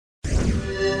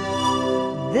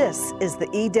This is the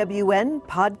EWN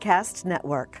Podcast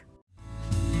Network.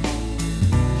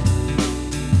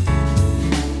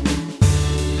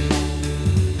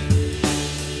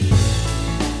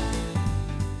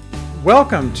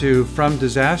 Welcome to From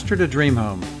Disaster to Dream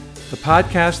Home, the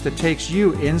podcast that takes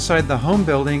you inside the home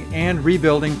building and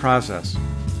rebuilding process.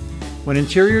 When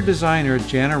interior designer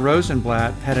Jana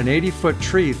Rosenblatt had an 80-foot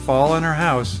tree fall on her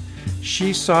house,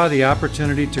 she saw the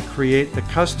opportunity to create the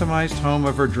customized home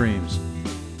of her dreams.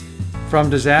 From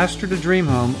Disaster to Dream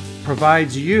Home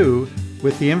provides you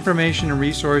with the information and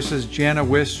resources Jana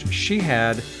wished she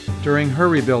had during her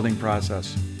rebuilding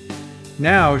process.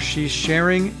 Now she's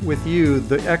sharing with you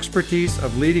the expertise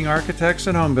of leading architects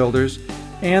and home builders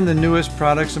and the newest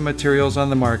products and materials on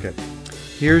the market.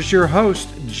 Here's your host,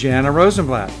 Jana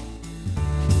Rosenblatt.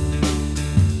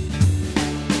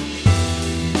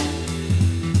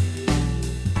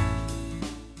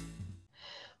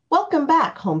 Welcome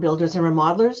back, home builders and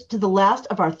remodelers, to the last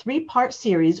of our three-part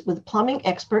series with plumbing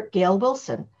expert Gail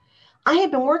Wilson. I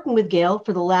have been working with Gail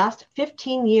for the last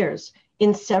 15 years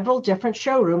in several different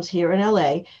showrooms here in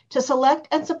LA to select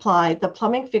and supply the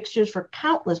plumbing fixtures for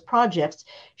countless projects.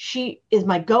 She is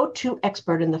my go-to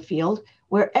expert in the field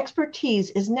where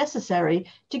expertise is necessary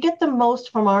to get the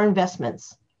most from our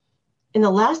investments. In the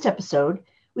last episode,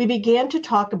 we began to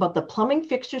talk about the plumbing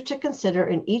fixtures to consider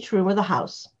in each room of the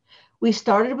house. We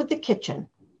started with the kitchen.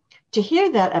 To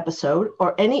hear that episode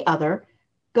or any other,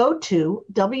 go to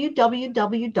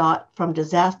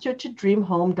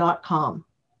www.fromdisastertodreamhome.com.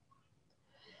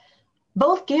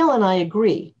 Both Gail and I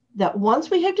agree that once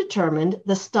we have determined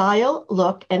the style,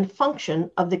 look, and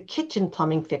function of the kitchen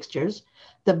plumbing fixtures,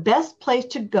 the best place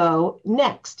to go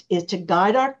next is to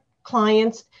guide our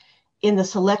clients in the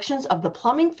selections of the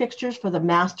plumbing fixtures for the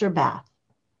master bath.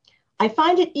 I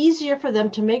find it easier for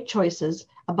them to make choices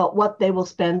about what they will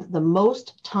spend the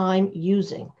most time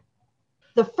using.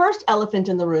 The first elephant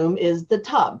in the room is the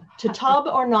tub. To tub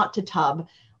or not to tub?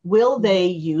 Will they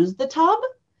use the tub?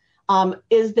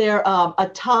 Is there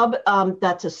a tub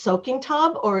that's a soaking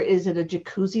tub, or is it a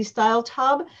jacuzzi style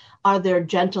tub? Are there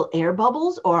gentle air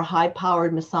bubbles or high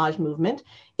powered massage movement?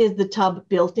 Is the tub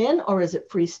built in or is it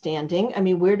freestanding? I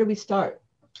mean, where do we start?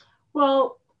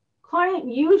 Well, client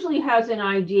usually has an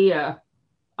idea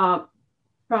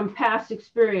from past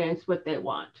experience what they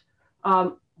want.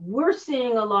 We're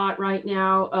seeing a lot right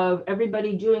now of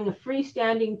everybody doing a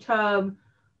freestanding tub,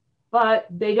 but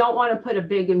they don't want to put a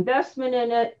big investment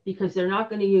in it because they're not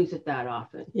going to use it that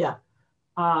often. Yeah.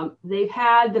 They've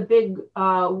had the big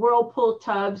whirlpool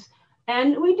tubs,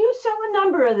 and we do sell a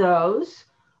number of those,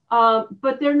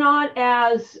 but they're not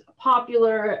as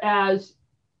popular as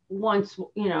once.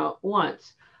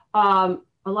 A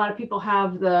lot of people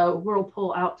have the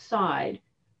whirlpool outside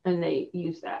and they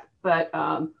use that, but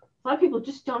a lot of people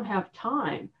just don't have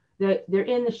time. They're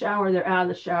in the shower, they're out of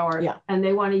the shower, and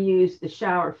they want to use the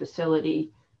shower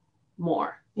facility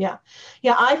more. Yeah,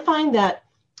 I find that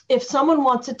if someone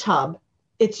wants a tub,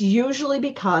 it's usually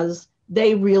because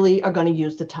they really are going to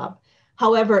use the tub.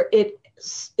 However, it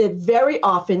very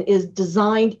often is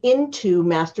designed into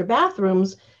master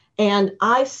bathrooms, and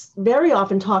I very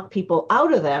often talk people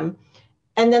out of them.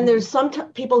 And then there's some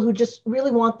people who just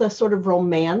really want the sort of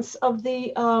romance of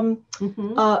the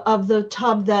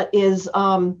tub that is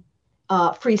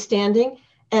freestanding.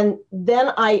 And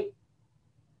then I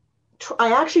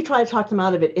actually try to talk them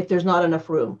out of it if there's not enough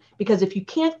room, because if you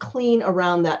can't clean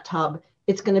around that tub,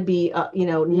 it's going to be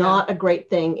not a great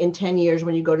thing in 10 years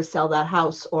when you go to sell that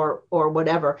house or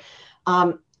whatever.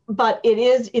 But it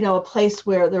is a place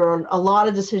where there are a lot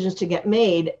of decisions to get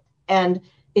made, and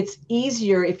it's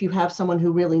easier if you have someone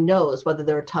who really knows whether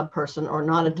they're a tub person or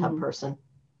not a tub person.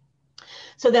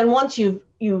 So then once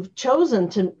you've chosen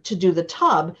to do the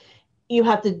tub, you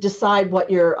have to decide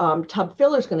what your tub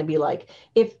filler is going to be like.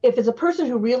 If it's a person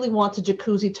who really wants a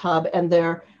jacuzzi tub and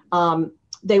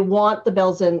they want the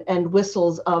bells and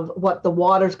whistles of what the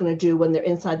water is going to do when they're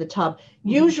inside the tub,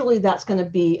 usually that's going to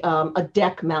be a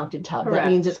deck mounted tub. Correct.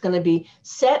 That means it's going to be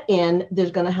set in.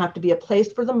 There's going to have to be a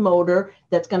place for the motor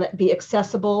that's going to be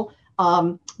accessible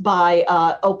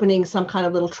by opening some kind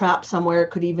of little trap somewhere. It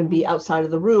could even be outside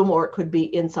of the room, or it could be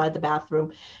inside the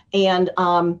bathroom. And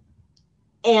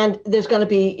there's going to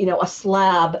be, a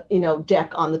slab,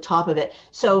 deck on the top of it.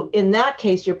 So in that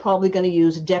case, you're probably going to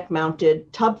use deck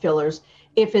mounted tub fillers.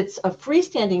 If it's a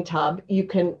freestanding tub, you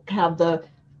can have the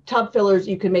tub fillers,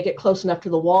 you can make it close enough to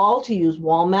the wall to use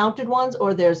wall mounted ones,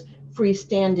 or there's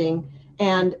freestanding.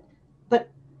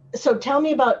 So tell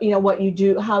me about, what you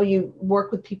do, how you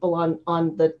work with people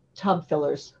on the tub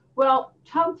fillers. Well,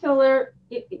 tub filler,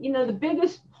 the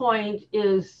biggest point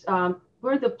is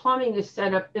where the plumbing is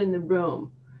set up in the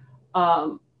room.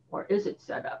 or is it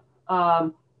set up?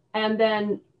 And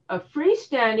then a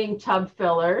freestanding tub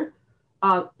filler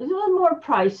is a little more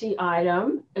pricey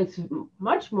item. It's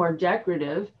much more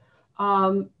decorative.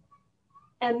 And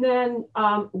then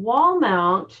wall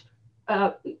mount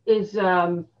is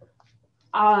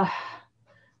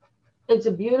it's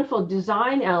a beautiful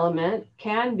design element,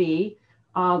 can be,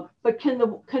 but can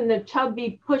the tub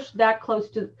be pushed that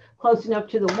close enough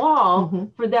to the wall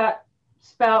for that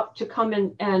spout to come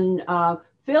in and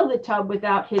fill the tub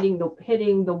without hitting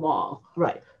the wall?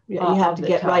 Right. Yeah, you have to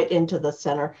get right into the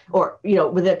center, or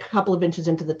with a couple of inches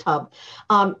into the tub.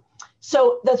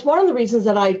 So that's one of the reasons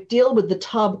that I deal with the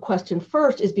tub question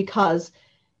first, is because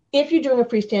if you're doing a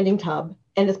freestanding tub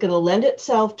and it's going to lend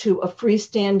itself to a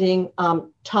freestanding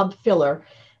tub filler,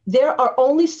 there are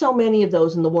only so many of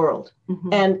those in the world,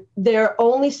 and there are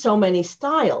only so many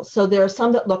styles. So there are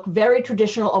some that look very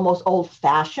traditional, almost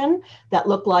old-fashioned, that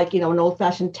look like an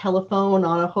old-fashioned telephone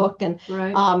on a hook, and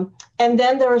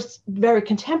then there's very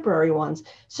contemporary ones.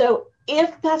 So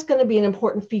if that's going to be an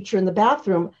important feature in the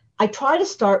bathroom, I try to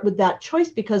start with that choice,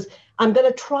 because I'm going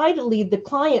to try to lead the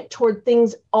client toward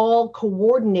things all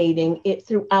coordinating it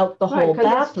throughout the whole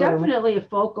bathroom. It's definitely a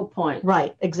focal point.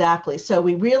 Right, exactly. So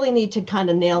we really need to kind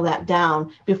of nail that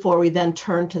down before we then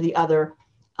turn to the other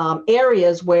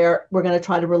areas where we're going to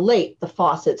try to relate the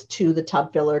faucets to the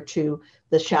tub filler, to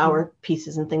the shower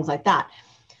pieces and things like that.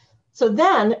 So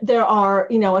then there are,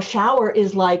 a shower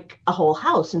is like a whole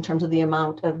house in terms of the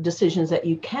amount of decisions that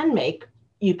you can make.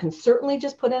 You can certainly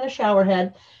just put in a shower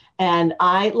head. And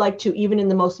I like to, even in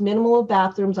the most minimal of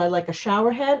bathrooms, I like a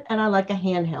shower head and I like a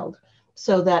handheld,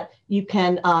 so that you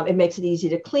can, it makes it easy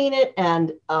to clean it,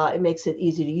 and it makes it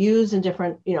easy to use in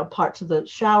different, parts of the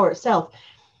shower itself.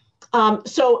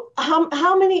 So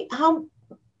how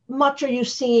much are you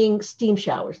seeing steam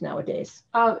showers nowadays?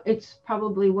 It's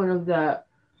probably one of the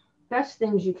best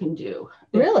things you can do.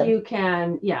 Really? You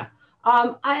can, yeah.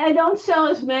 I don't sell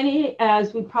as many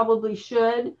as we probably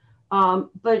should,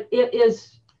 but it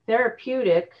is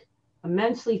therapeutic,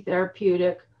 immensely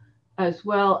therapeutic, as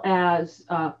well as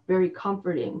very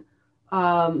comforting.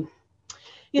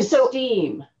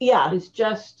 Steam is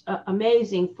just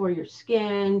amazing for your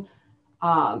skin.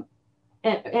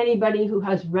 Anybody who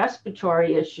has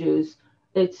respiratory issues,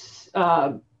 it's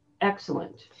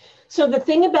excellent. So the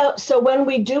thing about, when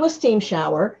we do a steam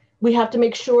shower, we have to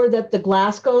make sure that the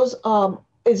glass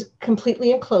is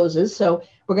completely encloses. So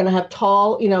we're going to have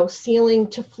tall, ceiling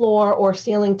to floor or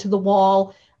ceiling to the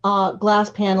wall glass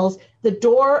panels. The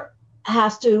door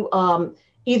has to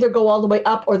either go all the way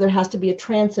up, or there has to be a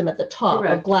transom at the top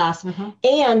of glass.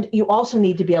 And you also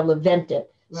need to be able to vent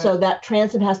it. Right. So that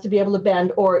transom has to be able to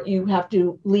bend, or you have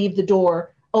to leave the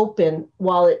door open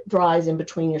while it dries in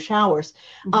between your showers.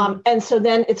 And so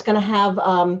then it's going to have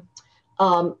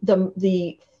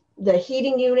the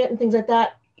heating unit and things like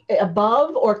that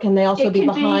above, or can they also be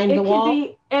behind the wall? It can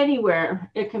be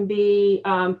anywhere. It can be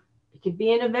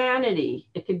in a vanity.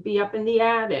 It could be up in the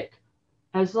attic,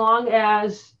 as long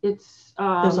as it's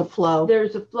there's a flow.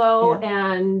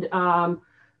 And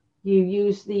you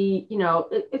use the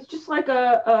it's just like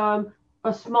a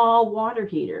small water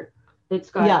heater. It's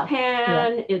got a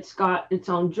pan. It's got its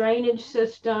own drainage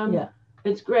system.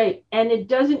 It's great, and it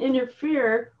doesn't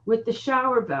interfere with the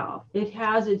shower valve. It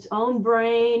has its own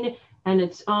brain and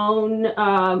its own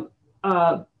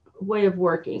way of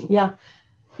working. Yeah.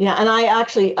 And I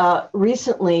actually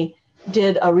recently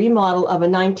did a remodel of a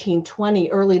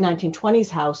early 1920s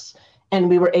house, and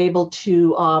we were able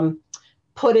to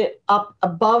put it up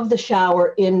above the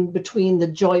shower in between the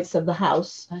joists of the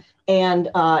house, and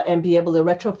be able to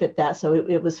retrofit that. So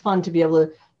it was fun to be able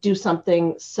to do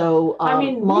something so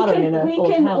modern in an old house.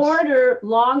 We can order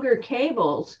longer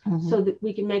cables so that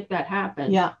we can make that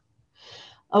happen. Yeah.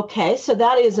 Okay, so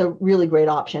that is a really great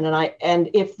option. And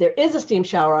if there is a steam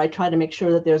shower, I try to make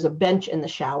sure that there's a bench in the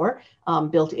shower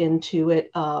built into it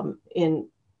in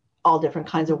all different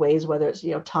kinds of ways, whether it's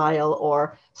tile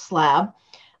or slab.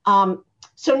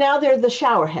 So now there are the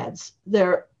shower heads.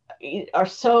 There are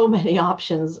so many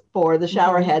options for the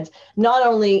shower heads. Not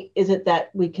only is it that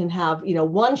we can have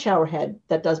one shower head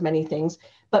that does many things,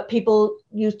 but people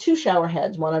use two shower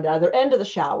heads, one at either end of the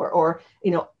shower, or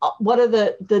what are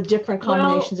the different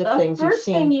combinations of things you've seen? The first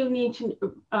thing you need to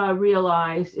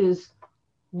realize is,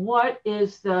 what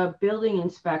is the building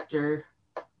inspector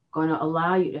going to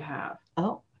allow you to have?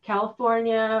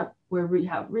 California, where we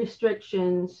have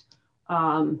restrictions,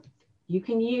 you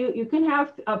can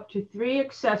have up to 3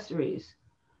 accessories,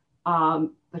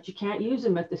 but you can't use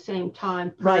them at the same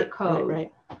time per code.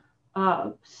 Right.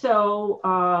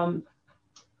 So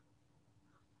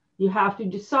you have to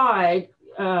decide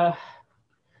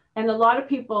And a lot of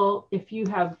people, if you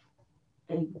have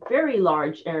a very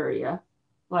large area,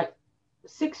 like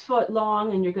 6 foot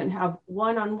long, and you're going to have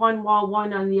one on one wall,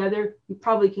 one on the other, you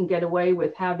probably can get away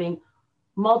with having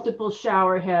multiple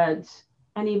shower heads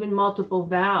and even multiple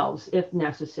valves if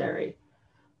necessary.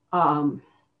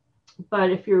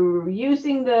 But if you're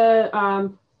using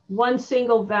the one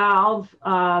single valve,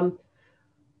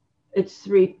 it's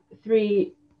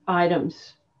three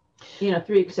items,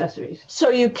 3 accessories. So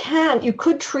you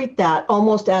could treat that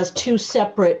almost as 2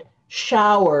 separate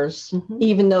showers,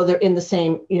 even though they're in the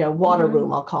same, water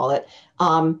room, I'll call it.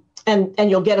 And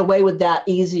you'll get away with that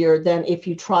easier than if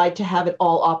you tried to have it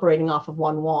all operating off of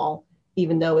one wall,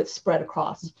 even though it's spread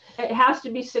across. It has to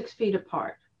be 6 feet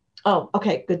apart. Oh,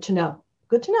 okay. Good to know.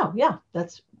 Good to know. Yeah,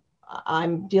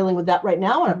 I'm dealing with that right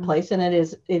now in a place, and it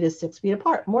is 6 feet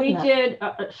apart. We did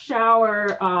a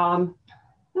shower.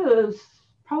 It was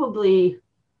probably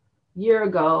a year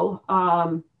ago.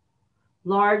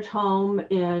 Large home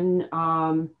in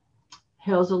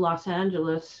Hills of Los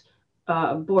Angeles,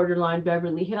 borderline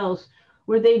Beverly Hills,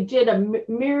 where they did a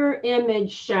mirror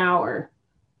image shower,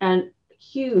 and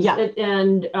huge,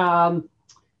 and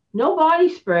no body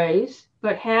sprays,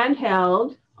 but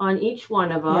handheld on each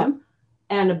one of them,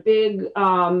 and a big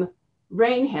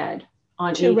rain head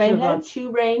on each of them.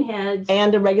 2 rain heads,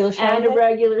 and a regular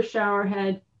shower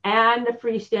head, and a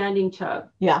freestanding tub.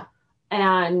 Yeah,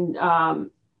 and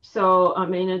so I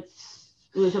mean, it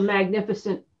was a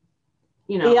magnificent,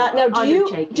 Now,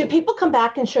 undertaking. do people come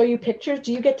back and show you pictures?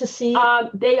 Do you get to see?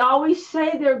 They always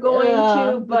say they're going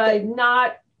to, but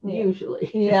not usually.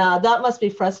 Yeah, that must be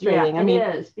frustrating. Yeah,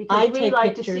 it is, because we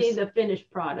like to see the finished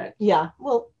product. Yeah,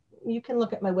 well, you can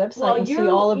look at my website and see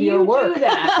all of your work. You do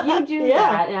that. You do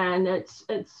that, and it's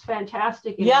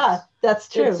fantastic. That's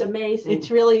true. It's amazing.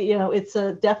 It's really, it's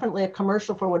definitely a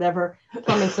commercial for whatever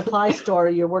plumbing supply store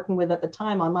you're working with at the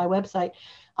time on my website.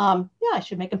 I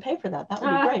should make them pay for that. That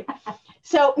would be great.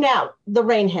 So now the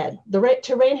rain head,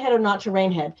 to rain head or not to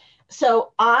rain head.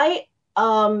 So I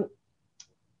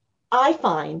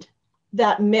find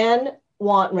that men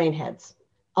want rain heads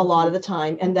a lot of the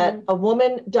time, and that a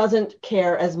woman doesn't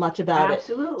care as much about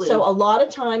Absolutely. it. So a lot of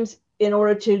times, in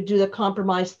order to do the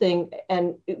compromise thing,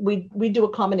 and we do a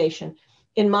combination.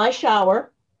 In my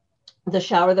shower, the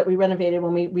shower that we renovated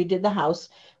when we redid the house,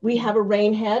 we have a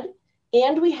rain head,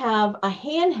 and we have a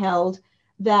handheld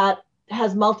that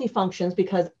has multifunctions,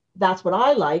 because that's what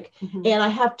I like. And I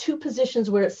have 2 positions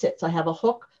where it sits. I have a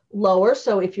hook lower,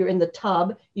 so if you're in the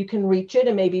tub, you can reach it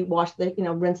and maybe wash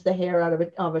rinse the hair out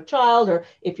of a child, or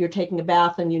if you're taking a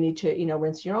bath and you need to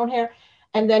rinse your own hair.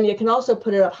 And then you can also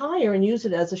put it up higher and use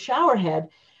it as a shower head,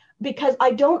 because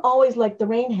I don't always like the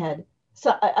rain head.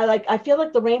 So I feel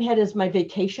like the rain head is my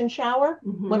vacation shower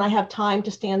when I have time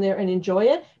to stand there and enjoy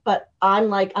it, but I'm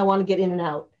like, I want to get in and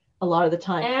out a lot of the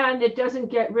time. And it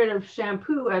doesn't get rid of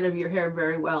shampoo out of your hair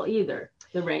very well either,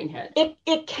 the rain head.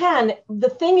 It can. The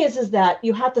thing is that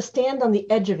you have to stand on the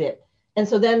edge of it. And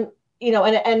so then,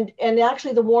 and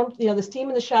actually the warmth, the steam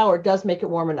in the shower does make it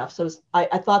warm enough. So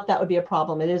I thought that would be a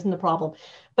problem. It isn't a problem.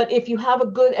 But if you have a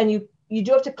good, and you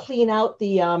do have to clean out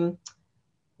the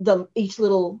each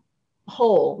little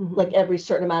hole like every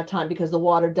certain amount of time, because the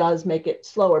water does make it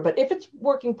slower. But if it's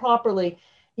working properly,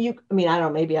 I don't know,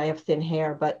 maybe I have thin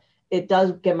hair, but it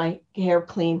does get my hair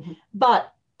clean.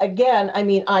 But again,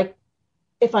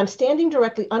 if I'm standing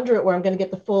directly under it where I'm going to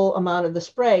get the full amount of the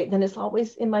spray, then it's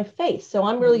always in my face. So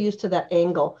I'm really used to that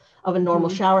angle of a normal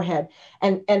shower head.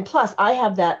 And plus I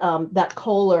have that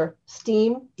Kohler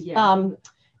steam.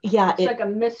 It's like a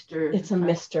mister. It's a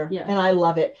mister. Yeah. And I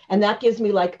love it. And that gives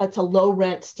me it's a low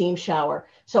rent steam shower.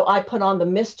 So I put on the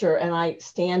mister and I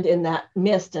stand in that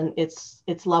mist, and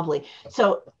it's lovely.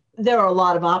 So there are a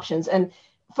lot of options. And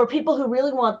for people who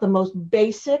really want the most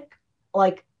basic,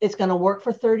 like it's going to work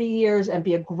for 30 years and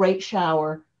be a great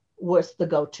shower, what's the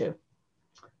go-to?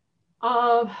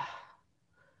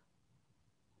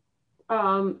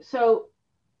 So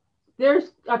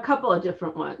there's a couple of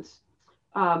different ones.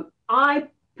 I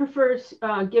prefer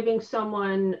giving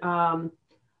someone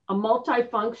a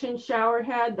multi-function shower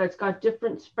head that's got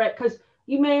different spread, because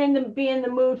you may be in the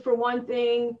mood for one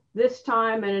thing this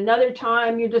time, and another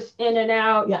time you're just in and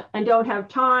out and don't have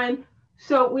time.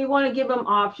 So we want to give them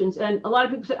options. And a lot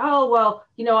of people say, oh, well,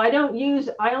 I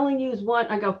only use one.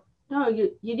 I go, no,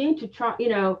 you need to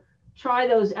try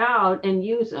those out and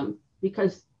use them,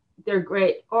 because they're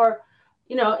great. Or,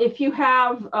 if you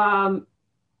have a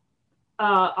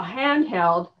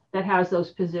handheld that has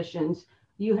those positions,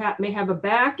 you may have a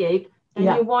backache, and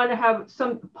you want to have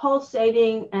some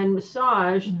pulsating and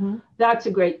massage. That's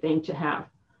a great thing to have.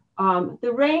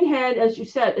 The rain head, as you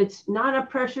said, it's not a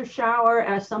pressure shower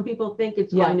as some people think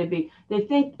it's going to be. They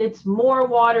think it's more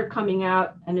water coming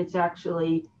out, and it's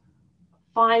actually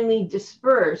finely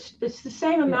dispersed. It's the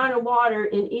same amount of water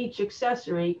in each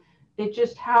accessory. It's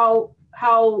just how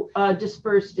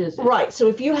dispersed is it? Right. So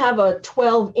if you have a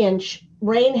 12-inch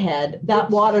rain head, that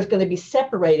water is going to be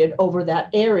separated over that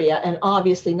area and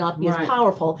obviously not be as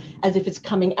powerful as if it's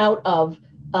coming out of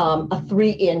a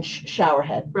 3-inch shower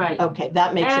head. Right. Okay,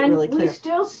 that makes it really clear. We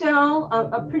still sell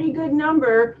a pretty good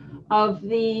number of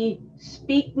the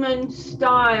Speakman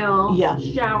style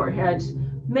shower heads.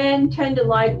 Men tend to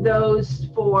like those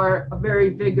for a very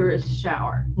vigorous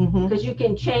shower because you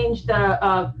can change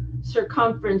the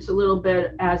circumference a little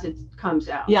bit as it comes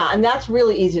out. Yeah, and that's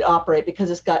really easy to operate because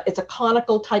it's a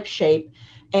conical type shape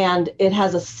and it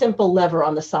has a simple lever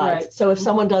on the sides. Right. So if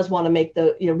someone does want to make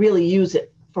really use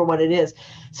it for what it is.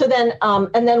 So then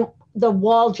and then the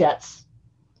wall jets.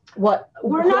 We're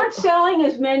not selling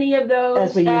as many of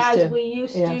those as we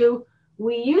used to.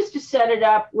 We used to set it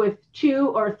up with 2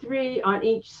 or 3 on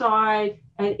each side,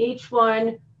 and each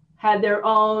one had their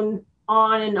own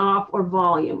on and off or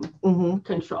volume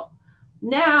control.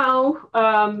 Now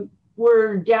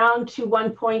we're down to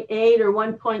 1.8 or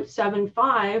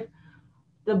 1.75.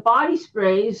 The body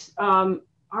sprays are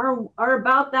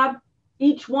about that.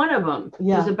 Each one of them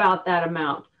is about that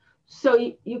amount.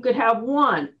 So you could have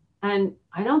one, and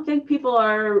I don't think people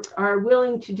are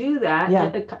willing to do that.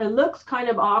 Yeah. It looks kind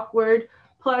of awkward.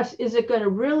 Plus, is it going to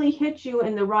really hit you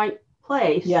in the right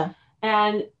place? Yeah.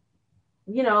 And,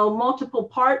 multiple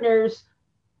partners,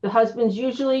 the husband's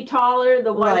usually taller,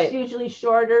 the wife's usually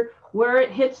shorter. Where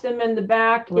it hits them in the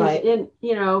back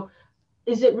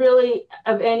is it really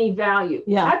of any value?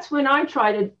 Yeah. That's when I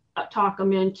try to talk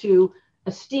them into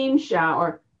a steam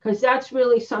shower, because that's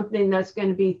really something that's going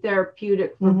to be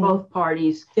therapeutic for both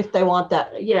parties. If they want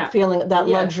that feeling, that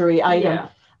luxury item.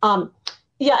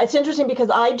 Yeah, it's interesting because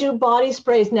I do body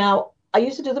sprays now. I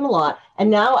used to do them a lot, and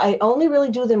now I only really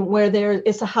do them where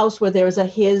it's a house where there's a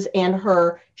his and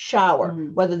her shower,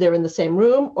 whether they're in the same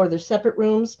room or they're separate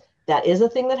rooms. That is a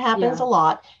thing that happens a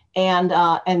lot. And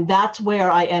that's where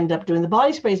I end up doing the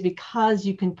body sprays, because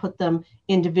you can put them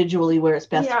individually where it's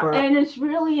best for. And it's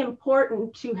really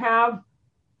important to have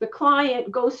the client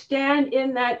go stand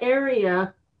in that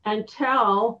area and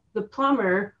tell the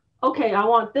plumber, okay, I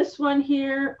want this one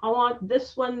here, I want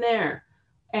this one there.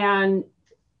 And,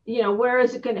 where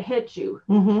is it going to hit you?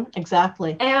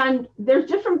 Exactly. And there's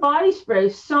different body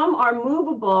sprays. Some are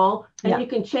movable and you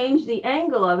can change the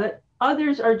angle of it.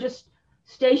 Others are just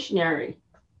stationary.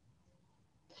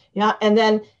 Yeah, and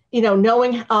then,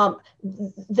 knowing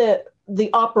the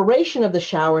operation of the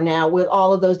shower now with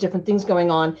all of those different things going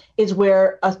on is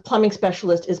where a plumbing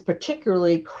specialist is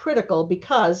particularly critical,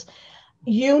 because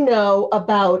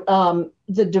about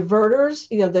the diverters,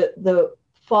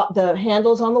 the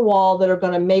handles on the wall that are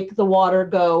going to make the water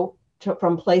go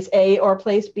from place A or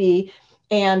place B,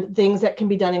 and things that can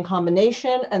be done in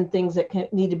combination and things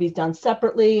that need to be done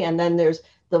separately. And then there's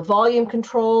the volume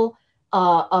control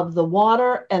of the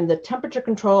water and the temperature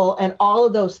control, and all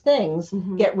of those things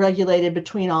get regulated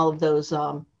between all of those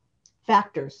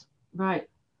factors. Right.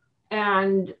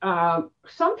 And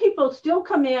some people still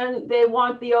come in, they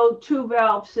want the old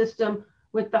 2-valve system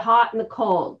with the hot and the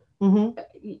cold.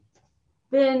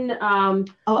 Then I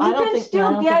don't think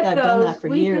I've done that for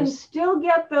years. We can still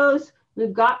get those.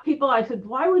 We've got people, I said,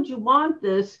 why would you want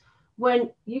this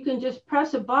when you can just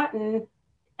press a button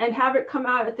and have it come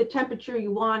out at the temperature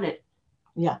you want it?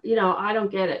 Yeah. I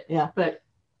don't get it. Yeah. But,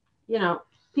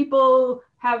 people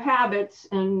have habits,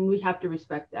 and we have to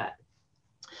respect that.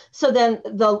 So then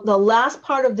the last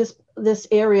part of this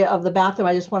area of the bathroom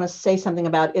I just want to say something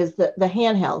about is the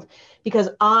handheld, because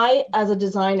I, as a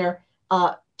designer,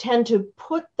 tend to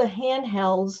put the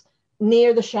handhelds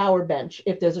near the shower bench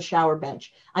if there's a shower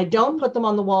bench. I don't put them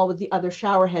on the wall with the other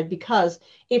shower head, because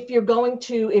if you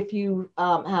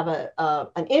have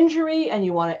an injury and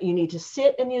you need to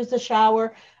sit and use the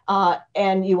shower,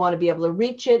 and you want to be able to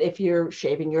reach it if you're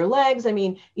shaving your legs. I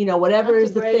mean, whatever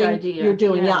is the thing you're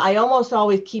doing. Yeah, I almost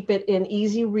always keep it in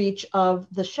easy reach of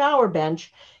the shower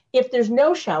bench. If there's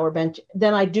no shower bench,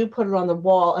 then I do put it on the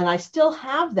wall, and I still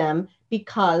have them,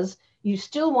 because you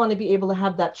still want to be able to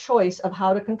have that choice of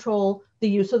how to control the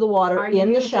use of the water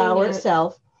in the shower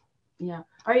itself. Yeah.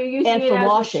 Are you using it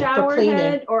as a shower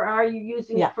head, or are you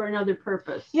using it for another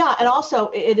purpose? Yeah, and also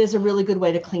it is a really good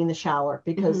way to clean the shower,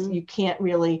 because you can't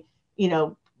really,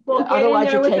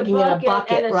 otherwise you're taking in a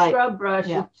bucket, and a scrub brush.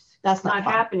 Yeah. That's not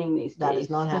happening these days. That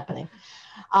is not happening.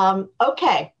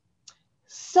 Okay.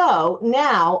 So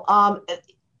now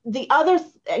the other,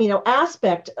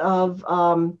 aspect of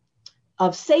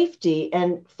of safety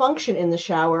and function in the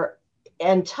shower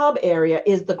and tub area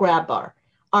is the grab bar.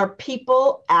 Are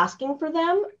people asking for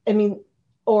them? I mean,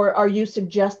 or are you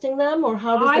suggesting them, or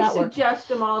how does that work? I suggest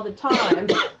them all the time.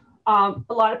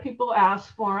 A lot of people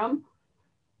ask for them,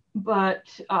 but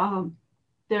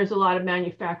there's a lot of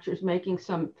manufacturers making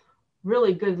some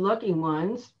really good looking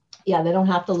ones. Yeah, they don't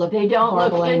have to look. They don't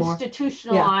look anymore.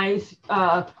 Institutionalized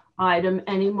item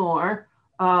anymore.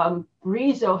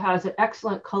 Rizzo has an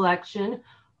excellent collection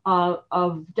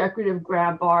of decorative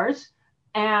grab bars,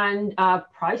 and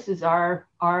prices are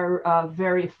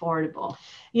very affordable.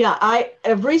 Yeah, I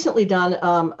have recently done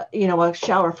a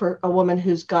shower for a woman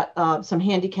who's got some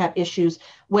handicap issues,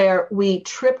 where we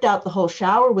tripped out the whole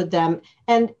shower with them,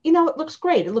 and it looks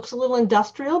great. It looks a little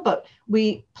industrial, but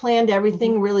we planned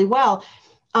everything really well.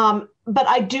 But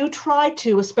I do try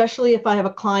to, especially if I have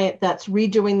a client that's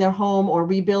redoing their home or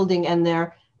rebuilding, and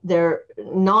they're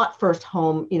not first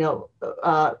home,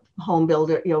 home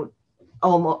builder,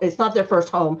 it's not their first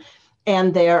home,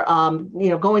 and they're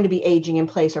going to be aging in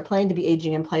place or planning to be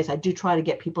aging in place. I do try to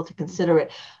get people to consider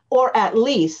it, or at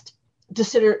least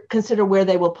consider where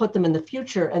they will put them in the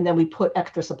future, and then we put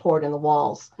extra support in the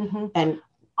walls. Mm-hmm. And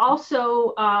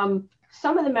also,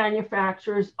 some of the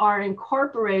manufacturers are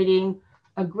incorporating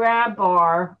a grab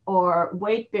bar or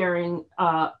weight bearing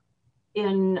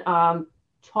in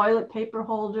toilet paper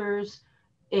holders,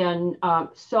 in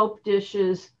soap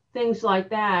dishes, things like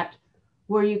that,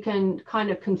 where you can kind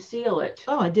of conceal it.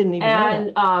 Oh, I didn't even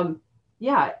know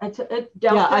that.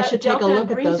 Delta, I should take a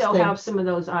look at those things. Have some of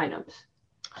those items.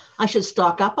 I should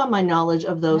stock up on my knowledge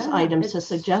of those items to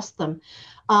suggest them.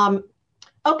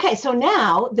 Okay, so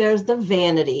now there's the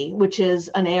vanity, which is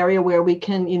an area where we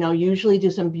can, usually do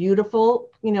some beautiful,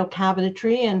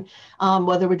 cabinetry, and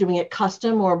whether we're doing it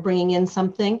custom or bringing in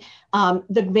something.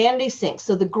 The vanity sink.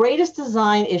 So the greatest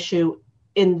design issue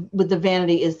with the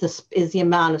vanity is the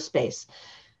amount of space.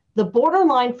 The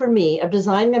borderline for me of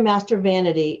designing a master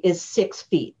vanity is 6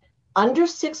 feet. Under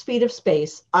 6 feet of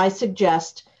space, I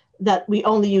suggest that we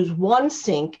only use one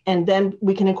sink, and then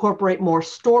we can incorporate more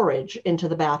storage into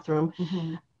the bathroom.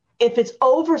 Mm-hmm. If it's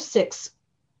over 6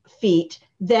 feet,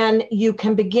 then you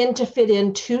can begin to fit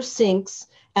in 2 sinks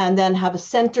and then have a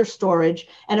center storage.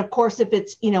 And of course, if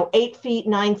it's 8 feet,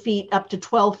 9 feet, up to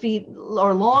 12 feet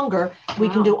or longer, we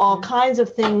can do all kinds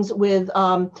of things with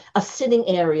a sitting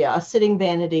area, a sitting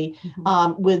vanity,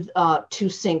 with 2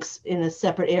 sinks in a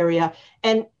separate area.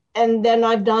 And then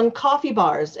I've done coffee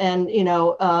bars and,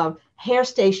 hair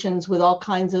stations with all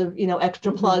kinds of,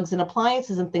 extra plugs and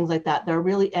appliances and things like that. There are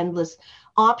really endless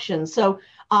options. So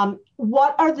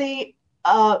what are the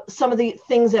some of the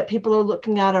things that people are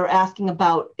looking at or asking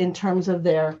about in terms of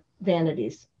their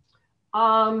vanities?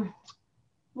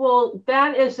 Well,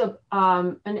 that is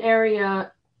an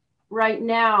area right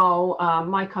now.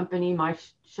 My company, my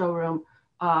showroom,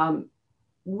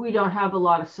 we don't have a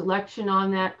lot of selection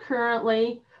on that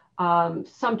currently.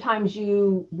 Sometimes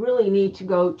you really need to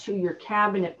go to your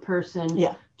cabinet person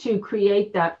to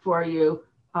create that for you,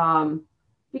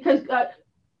 because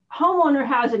homeowner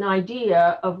has an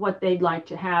idea of what they'd like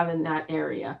to have in that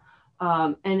area,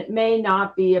 and it may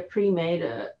not be a pre-made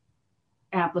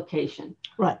application.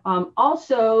 Right.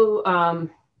 Also,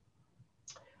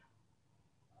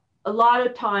 a lot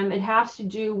of time it has to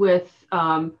do with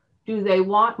do they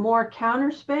want more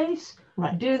counter space?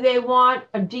 Right. Do they want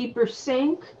a deeper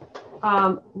sink?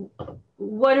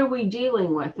 What are we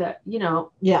dealing with?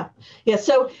 Yeah.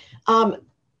 So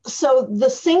the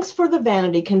sinks for the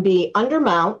vanity can be under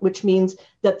mount, which means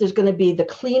that there's going to be the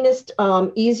cleanest,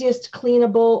 easiest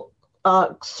cleanable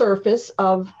surface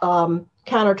of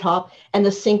countertop, and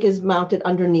the sink is mounted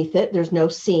underneath it. There's no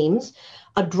seams.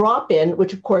 A drop-in,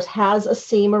 which of course has a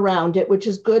seam around it, which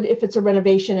is good if it's a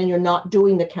renovation and you're not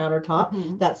doing the countertop.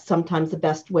 Mm-hmm. That's sometimes the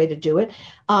best way to do it.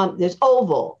 There's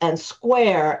oval and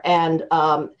square and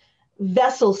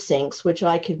vessel sinks, which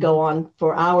I could go on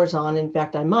for hours on. In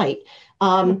fact, I might.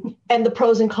 And the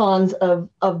pros and cons of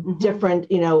different,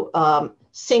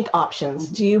 sink options.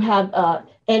 Do you have,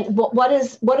 and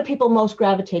what are people most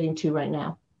gravitating to right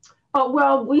now? Oh,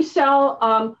 well, we sell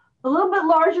a little bit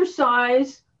larger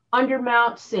size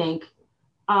undermount sink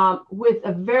with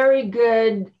a very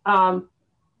good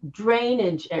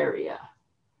drainage area.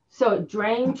 So it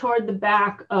drains toward the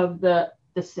back of the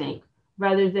sink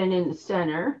rather than in the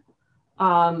center.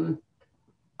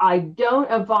 I don't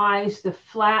advise the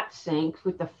flat sinks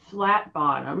with the flat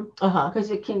bottom because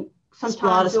it can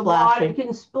sometimes the water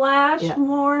can splash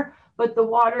more, but the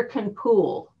water can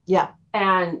pool. Yeah.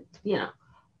 And,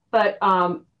 but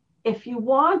if you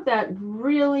want that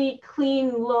really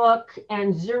clean look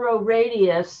and zero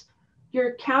radius,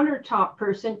 your countertop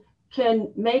person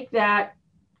can make that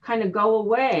kind of go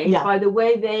away by the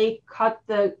way they cut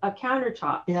the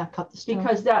countertop. Yeah, cut the stone.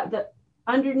 Because the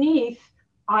underneath,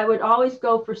 I would always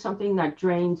go for something that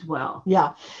drains well.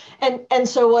 Yeah. And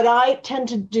so what I tend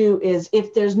to do is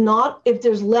if there's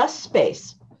less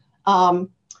space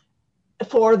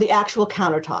for the actual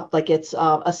countertop, like it's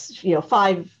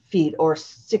 5 feet or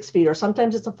 6 feet, or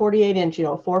sometimes it's a 48-inch,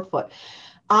 4 foot.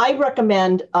 I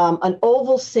recommend an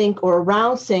oval sink or a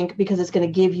round sink because it's going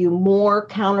to give you more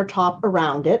countertop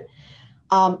around it.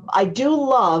 I do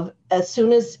love, as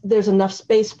soon as there's enough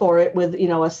space for it with,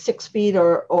 a 6 feet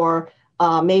or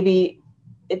maybe,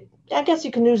 I guess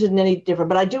you can use it in any different,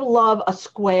 but I do love a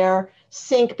square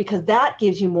sink because that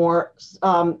gives you more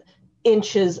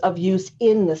inches of use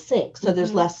in the sink. So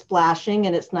there's less splashing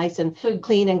and it's nice and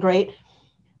clean and great.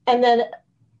 And then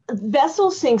vessel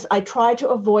sinks, I try to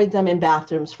avoid them in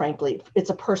bathrooms, frankly.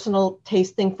 It's a personal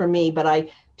taste thing for me, but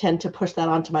I tend to push that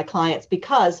onto my clients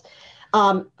because,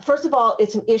 first of all,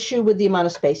 it's an issue with the amount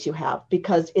of space you have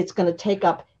because it's going to take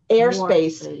up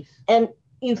airspace. And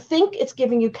you think it's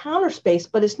giving you counter space,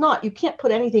 but it's not. You can't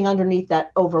put anything underneath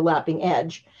that overlapping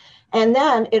edge. And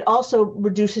then it also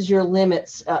reduces your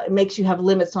limits. It makes you have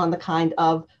limits on the kind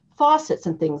of faucets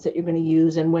and things that you're going to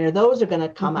use and where those are going to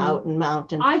come out and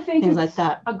mount and I think things it's like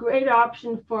that. A great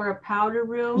option for a powder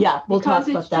room. Yeah, we'll talk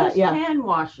about that. Yeah, hand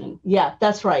washing. Yeah,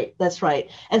 that's right. That's right.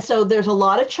 And so there's a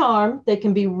lot of charm. They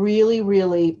can be really,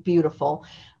 really beautiful.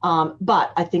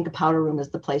 But I think a powder room is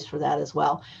the place for that as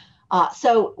well.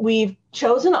 So we've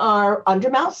chosen our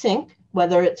undermount sink,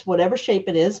 whether it's whatever shape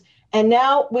it is. And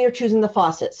now we are choosing the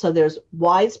faucets. So there's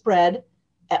widespread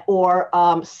or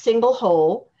single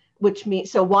hole, which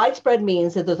means, so widespread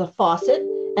means that there's a faucet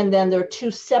and then there are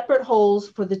two separate holes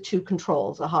for the two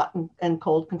controls, a hot and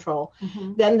cold control.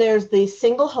 Then there's the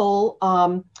single hole,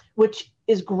 which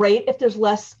is great if there's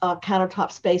less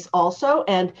countertop space also.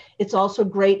 And it's also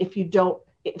great if you don't,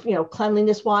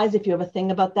 cleanliness wise, if you have a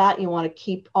thing about that, you want to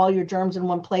keep all your germs in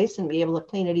one place and be able to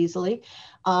clean it easily.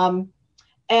 And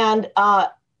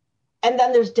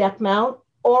then there's deck mount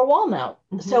or wall mount.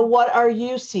 So what are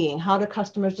you seeing? How do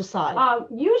customers decide?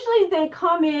 Usually they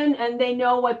come in and they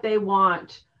know what they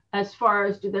want as far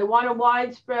as, do they want a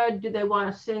widespread? Do they want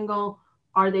a single?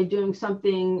 Are they doing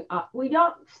something? We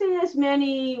don't see as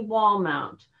many wall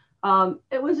mount.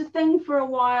 It was a thing for a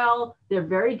while. They're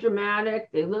very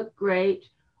dramatic. They look great.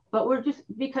 But we're just,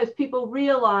 because people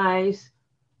realize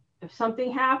if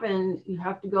something happens, you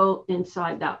have to go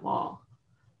inside that wall.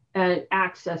 And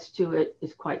access to it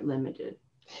is quite limited.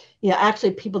 Yeah,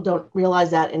 actually, people don't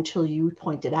realize that until you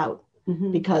point it out,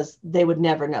 because they would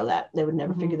never know that. They would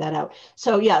never figure that out.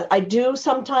 So yeah, I do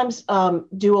sometimes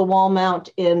do a wall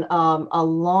mount in a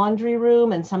laundry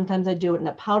room, and sometimes I do it in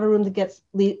a powder room that gets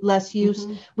less use.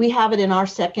 We have it in our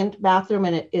second bathroom,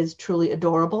 and it is truly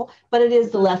adorable. But it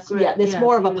is the less, it's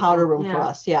more of a powder room for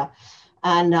us. Yeah,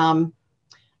 and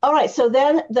all right. So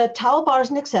then the towel bars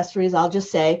and accessories, I'll just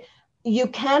say, you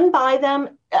can buy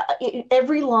them.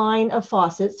 Every line of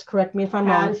faucets, correct me if I'm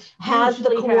wrong, has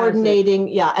the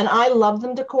coordinating. And I love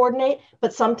them to coordinate,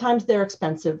 but sometimes they're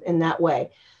expensive in that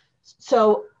way.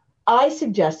 So I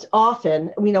suggest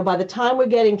often, by the time we're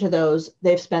getting to those,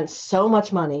 they've spent so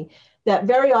much money that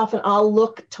very often I'll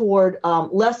look toward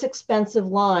less expensive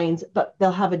lines, but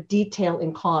they'll have a detail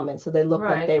in common, so they look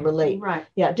like they relate. Right.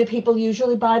 Yeah. Do people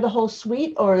usually buy the whole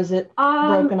suite, or is it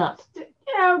broken up?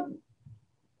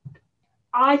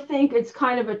 I think it's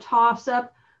kind of a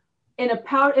toss-up. In a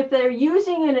powder, if they're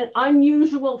using an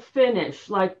unusual finish,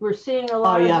 like we're seeing a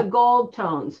lot of the gold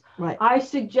tones, I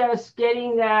suggest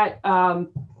getting that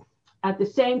at the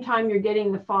same time you're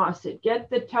getting the faucet. Get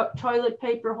the toilet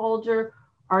paper holder.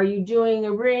 Are you doing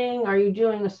a ring? Are you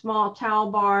doing a small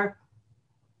towel bar?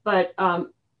 But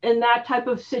in that type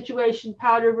of situation,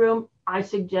 powder room, I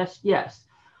suggest yes.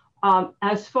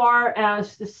 As far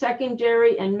as the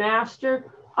secondary and master,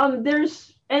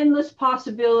 there's endless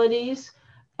possibilities,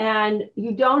 and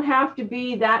you don't have to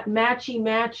be that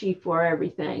matchy for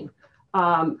everything.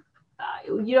 You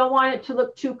don't want it to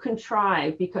look too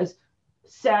contrived, because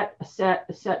set.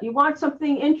 You want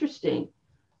something interesting.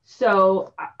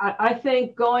 So I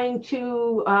think going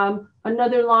to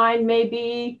another line may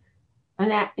be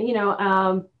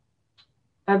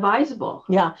advisable.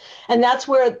 Yeah, and that's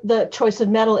where the choice of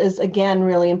metal is again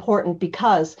really important,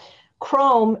 because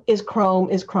chrome is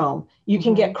chrome. You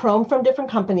can get chrome from different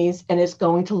companies and it's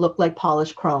going to look like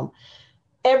polished chrome.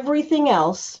 Everything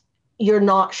else, you're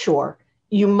not sure.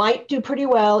 You might do pretty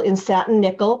well in satin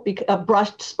nickel,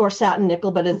 brushed or satin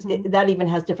nickel, but that even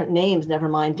has different names, never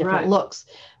mind different looks.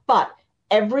 But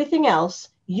everything else,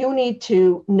 you need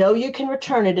to know you can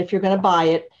return it if you're going to buy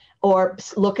it. or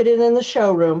look at it in the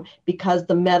showroom, because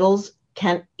the metals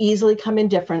can easily come in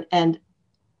different, and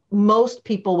most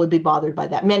people would be bothered by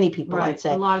that. Many people, right. I'd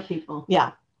say. A lot of people.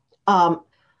 Yeah. All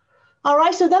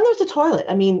right. So then there's the toilet.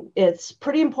 I mean, it's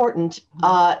pretty important.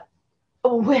 Where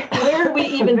do we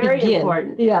even Very begin?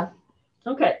 important. Yeah.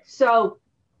 Okay. So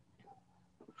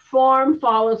form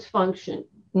follows function.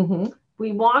 Mm-hmm.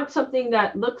 We want something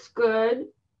that looks good,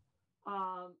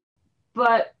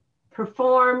 but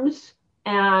performs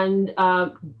and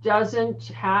doesn't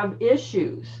have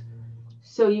issues.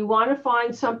 So you want to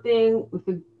find something with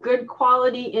a good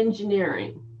quality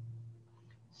engineering.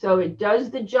 So it does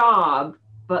the job,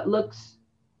 but looks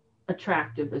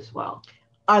attractive as well.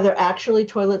 Are there actually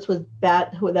toilets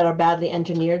that are badly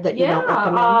engineered that you don't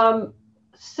recommend?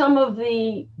 Some of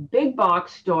the big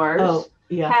box stores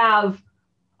have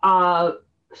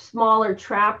smaller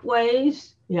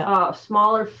trapways,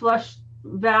 smaller flush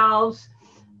valves,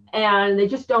 and they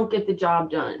just don't get the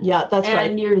job done. Yeah, that's right.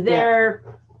 And you're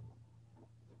there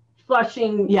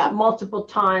flushing multiple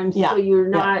times, so you're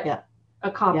not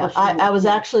accomplishing. I was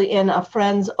actually in a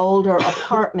friend's older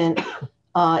apartment.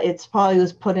 It's probably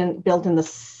built in the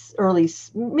early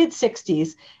mid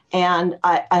 60s, and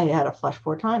I had to flush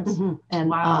 4 times,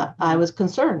 and I was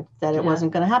concerned that it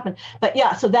wasn't going to happen. But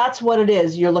so that's what it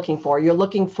is you're looking for. You're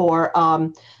looking for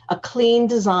a clean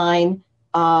design,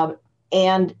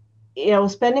 and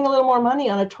spending a little more money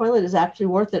on a toilet is actually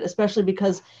worth it, especially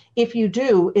because if you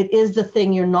do, it is the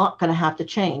thing you're not going to have to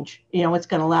change. It's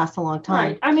going to last a long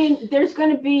time. Right. I mean, there's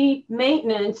going to be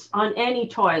maintenance on any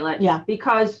toilet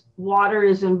because water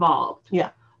is involved.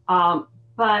 Yeah.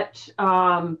 But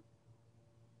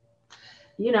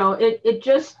it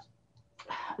just,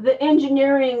 the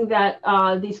engineering that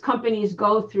these companies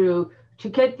go through to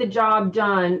get the job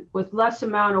done with less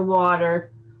amount of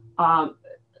water,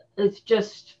 it's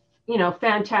just,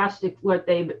 fantastic what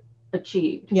they've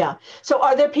achieved. Yeah. So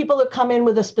are there people that come in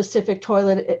with a specific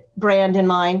toilet brand in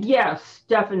mind? Yes,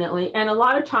 definitely. And a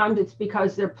lot of times it's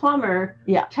because their plumber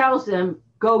tells them,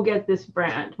 go get this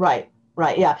brand. Right.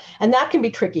 Yeah. And that can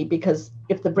be tricky, because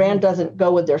if the brand doesn't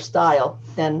go with their style,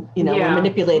 then, we're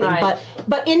manipulating. Right.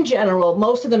 But in general,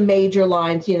 most of the major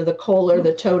lines, the Kohler,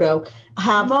 the Toto,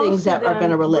 have things that are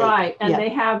going to relate. Right. And they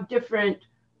have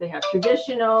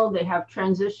traditional, they have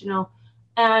transitional.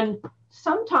 And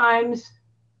sometimes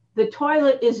the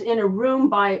toilet is in a room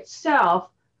by itself,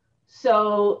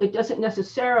 so it doesn't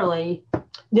necessarily.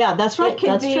 Yeah, that's right. It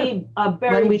can be a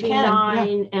very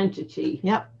benign entity.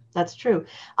 Yep, that's true.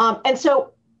 And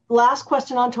so, last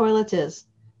question on toilets is,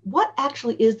 what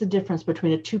actually is the difference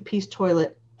between a 2-piece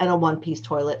toilet and a 1-piece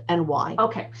toilet, and why?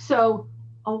 Okay, so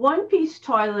a 1-piece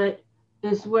toilet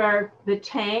is where the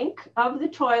tank of the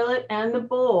toilet and the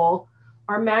bowl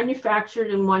are manufactured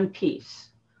in one piece.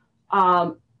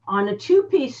 On a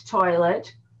 2-piece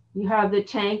toilet, you have the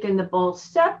tank and the bowl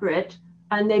separate,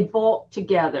 and they bolt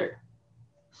together.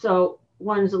 So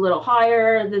one's a little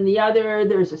higher than the other.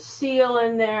 There's a seal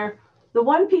in there. The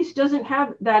 1-piece doesn't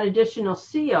have that additional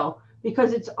seal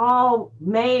because it's all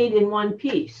made in one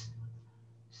piece.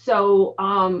 So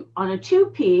on a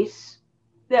 2-piece,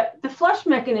 the flush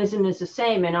mechanism is the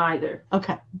same in either.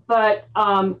 Okay. But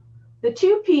the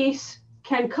 2-piece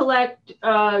can collect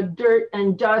dirt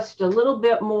and dust a little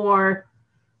bit more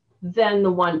than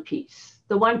the 1-piece.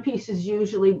 The 1-piece is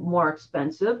usually more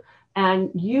expensive, and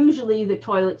usually the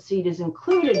toilet seat is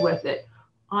included with it.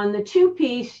 On the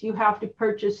 2-piece, you have to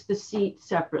purchase the seat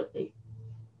separately.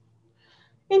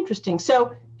 Interesting.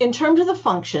 So in terms of the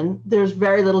function, there's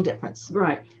very little difference.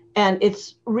 Right. And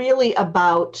it's really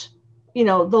about, the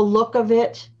look of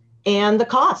it and the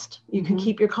cost. You can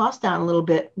keep your cost down a little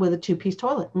bit with a 2-piece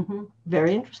toilet.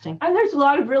 Very interesting. And there's a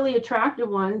lot of really attractive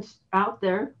ones out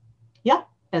there. Yeah,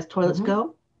 as toilets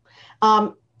go.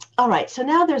 All right, so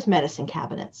now there's medicine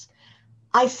cabinets.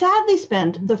 I sadly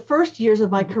spent the first years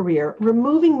of my career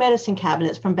removing medicine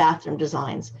cabinets from bathroom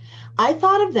designs. I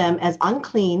thought of them as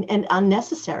unclean and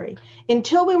unnecessary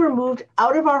until we were moved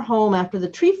out of our home after the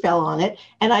tree fell on it,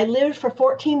 and I lived for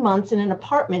 14 months in an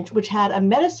apartment which had a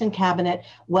medicine cabinet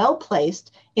well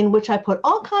placed, in which I put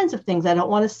all kinds of things I don't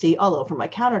want to see all over my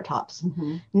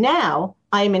countertops. Now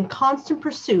I am in constant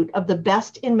pursuit of the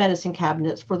best in medicine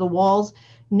cabinets for the walls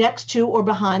next to or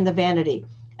behind the vanity,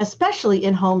 especially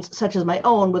in homes such as my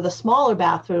own with a smaller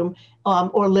bathroom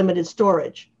or limited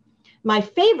storage. My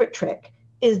favorite trick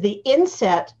is the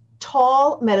inset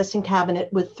tall medicine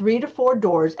cabinet with 3 to 4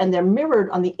 doors, and they're mirrored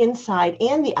on the inside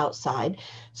and the outside,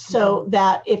 so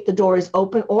that if the door is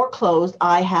open or closed,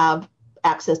 I have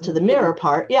access to the mirror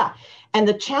part. Yeah. And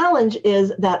the challenge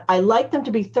is that I like them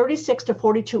to be 36 to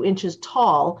 42 inches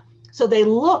tall, so they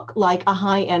look like a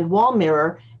high-end wall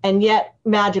mirror, and yet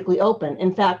magically open.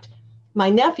 In fact, my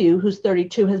nephew, who's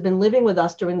 32, has been living with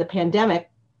us during the pandemic.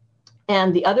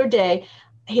 And the other day,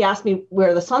 he asked me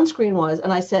where the sunscreen was.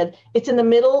 And I said, it's in the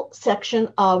middle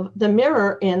section of the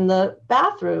mirror in the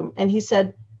bathroom. And he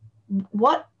said,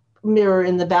 what mirror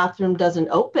in the bathroom doesn't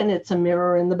open? It's a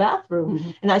mirror in the bathroom.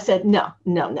 Mm-hmm. And I said, no.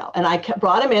 And I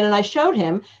brought him in and I showed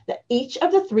him that each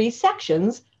of the 3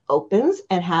 sections opens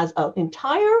and has an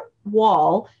entire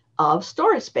wall of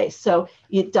storage space. So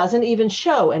it doesn't even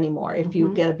show anymore if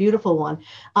you get a beautiful one.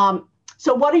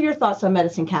 So what are your thoughts on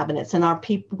medicine cabinets, and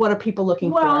what are people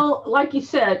looking for? Well, like you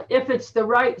said, if it's the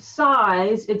right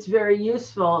size, it's very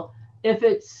useful. If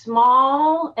it's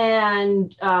small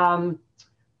and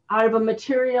out of a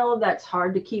material that's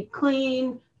hard to keep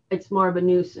clean, it's more of a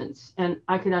nuisance. And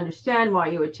I can understand why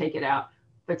you would take it out.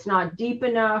 If it's not deep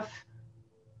enough,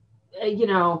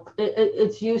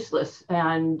 it's useless.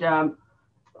 And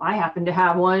I happen to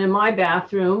have one in my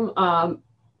bathroom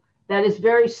that is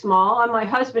very small, and my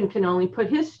husband can only put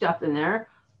his stuff in there.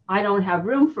 I don't have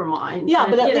room for mine. Yeah,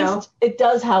 but at least it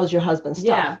does house your husband's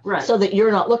stuff. Yeah, right. So that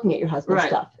you're not looking at your husband's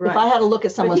stuff. Right. If I had to look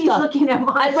at someone's stuff, looking at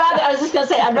my I was just going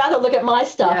to say, I'd rather look at my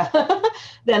stuff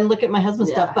than look at my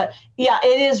husband's stuff. But yeah,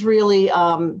 it is really,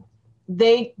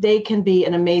 they can be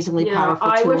an amazingly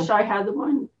powerful tool. I wish I had the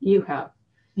one you have.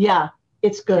 Yeah,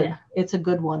 it's good. Yeah. It's a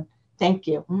good one. Thank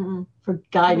you for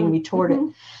guiding me toward it.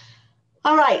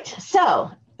 All right.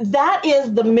 So that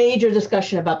is the major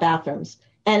discussion about bathrooms.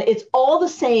 And it's all the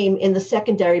same in the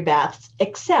secondary baths,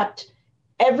 except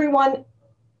everyone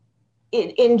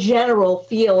in general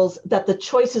feels that the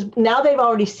choices, now they've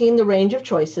already seen the range of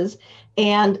choices.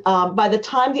 And by the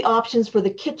time the options for the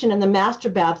kitchen and the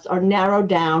master baths are narrowed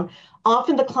down,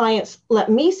 often the clients let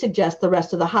me suggest the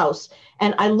rest of the house.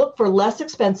 And I look for less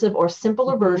expensive or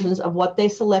simpler versions of what they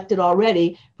selected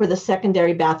already for the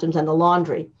secondary bathrooms and the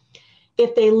laundry.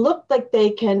 If they look like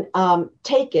they can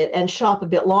take it and shop a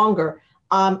bit longer,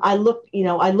 I look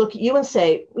at you and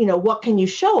say, what can you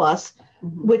show us,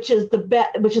 which is a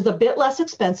bit less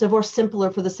expensive or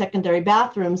simpler for the secondary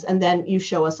bathrooms, and then you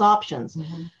show us options.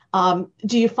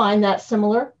 Do you find that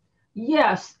similar?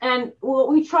 Yes, and what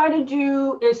we try to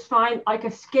do is find like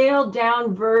a scaled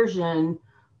down version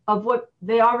of what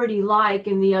they already like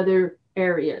in the other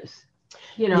areas.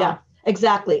 Yeah.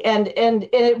 Exactly. And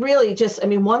it really just,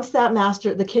 once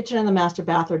the kitchen and the master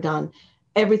bath are done,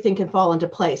 everything can fall into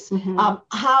place.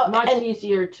 Much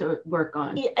easier to work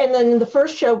on. And then in the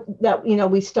first show that,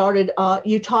 we started,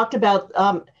 you talked about,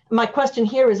 my question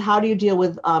here is, how do you deal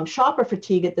with shopper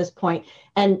fatigue at this point?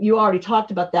 And you already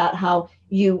talked about that, how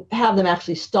you have them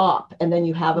actually stop and then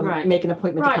you have them make an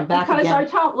appointment to come back because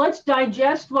again. Let's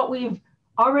digest what we've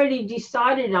already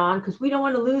decided on, because we don't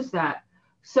want to lose that.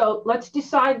 So let's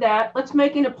decide that. Let's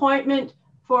make an appointment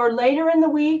for later in the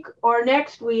week or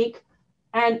next week,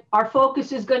 and our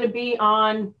focus is going to be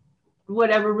on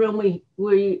whatever room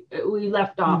we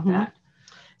left off at.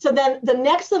 So then the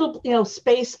next little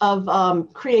space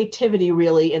of creativity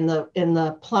really in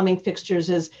the plumbing fixtures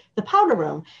is the powder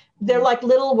room. They're like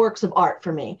little works of art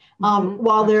for me.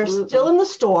 While they're still in the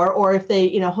store, or if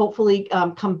they hopefully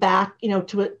come back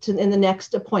to in the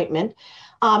next appointment.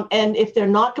 And if they're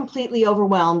not completely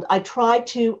overwhelmed, I try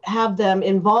to have them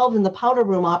involved in the powder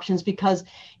room options, because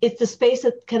it's the space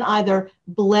that can either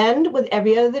blend with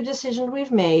every other decision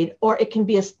we've made, or it can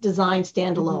be a design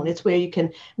standalone. It's where you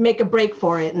can make a break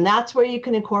for it. And that's where you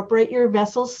can incorporate your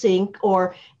vessel sink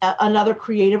or another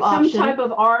creative option. Some type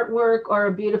of artwork or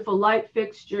a beautiful light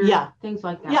fixture, things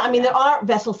like that. Yeah, there are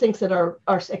vessel sinks that are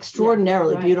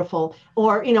extraordinarily beautiful,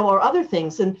 or other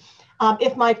things. And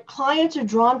if my clients are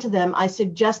drawn to them, I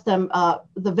suggest them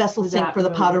the vessel sink for the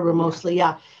powder room mostly.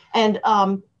 And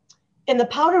in the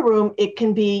powder room, it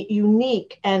can be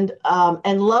unique and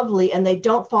lovely, and they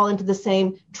don't fall into the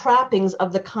same trappings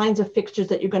of the kinds of fixtures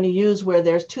that you're going to use where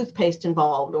there's toothpaste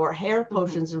involved or hair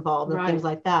potions involved and things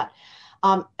like that.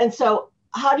 And so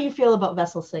how do you feel about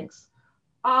vessel sinks?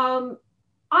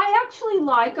 I actually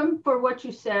like them for what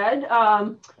you said.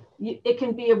 It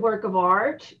can be a work of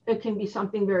art. It can be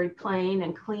something very plain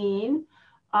and clean.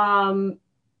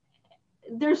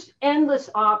 There's endless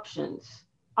options.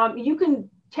 You can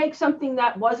take something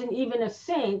that wasn't even a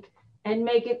sink and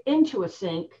make it into a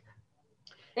sink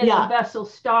in a vessel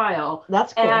style.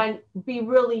 That's cool. And be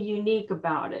really unique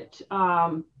about it.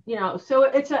 So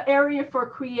it's an area for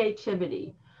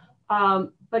creativity.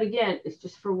 But again, it's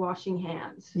just for washing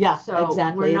hands. Yeah, so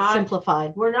exactly. It's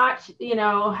simplified. We're not,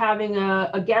 having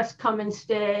a guest come and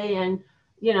stay and,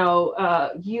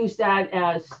 use that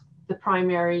as the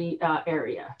primary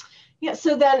area. Yeah.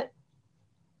 So then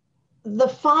the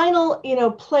final,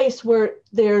 place where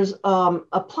there's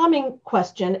a plumbing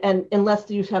question, and unless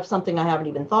you have something I haven't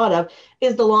even thought of,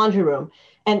 is the laundry room.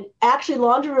 And actually,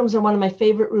 laundry rooms are one of my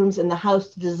favorite rooms in the house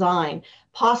to design,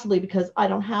 possibly because I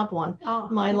don't have one. Oh,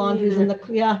 my laundry's in the it's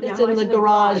in mine's the in the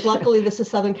garage. garage. Luckily, this is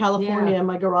Southern California, and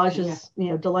my garage is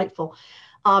delightful.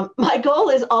 My goal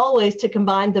is always to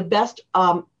combine the best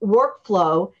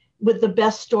workflow with the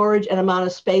best storage and amount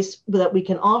of space that we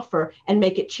can offer, and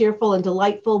make it cheerful and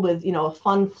delightful with, a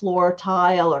fun floor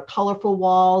tile or colorful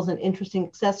walls and interesting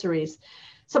accessories.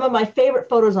 Some of my favorite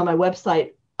photos on my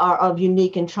website are of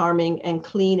unique and charming and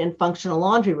clean and functional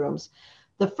laundry rooms.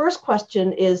 The first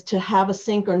question is to have a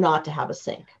sink or not to have a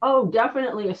sink. Oh,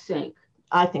 definitely a sink.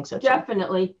 I think so too.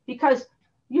 Definitely, because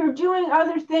you're doing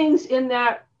other things in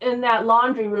that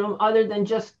laundry room other than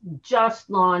just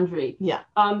laundry. Yeah.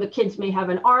 The kids may have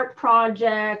an art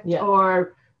project,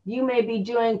 or you may be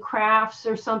doing crafts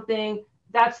or something.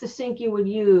 That's the sink you would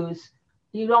use.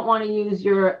 You don't want to use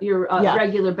your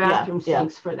regular bathroom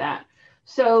sinks for that.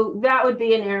 So that would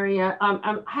be an area.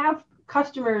 I have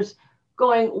customers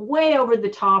going way over the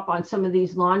top on some of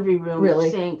these laundry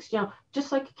room sinks,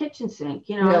 just like a kitchen sink.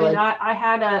 Really? I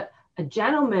had a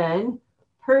gentleman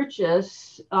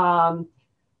purchase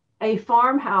a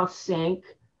farmhouse sink,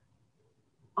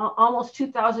 almost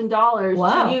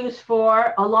 $2,000 to use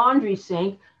for a laundry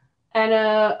sink, and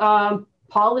a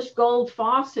polished gold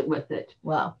faucet with it.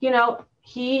 Wow.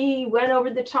 He went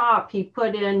over the top. He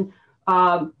put in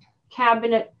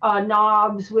cabinet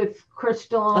knobs with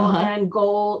crystal and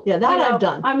gold. Yeah, that I've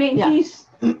done. I mean, he's,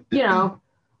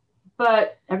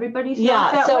 but everybody's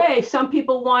not that way. Some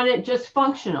people want it just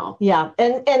functional. Yeah,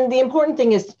 and the important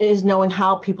thing is knowing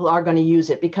how people are going to use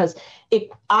it, because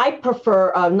I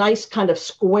prefer a nice kind of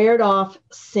squared off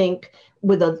sink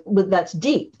with that's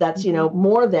deep. That's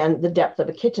more than the depth of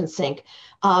a kitchen sink.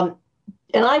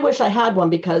 And I wish I had one,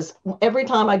 because every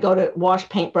time I go to wash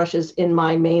paintbrushes in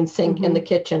my main sink in the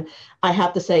kitchen, I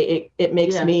have to say it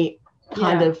makes me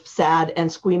kind of sad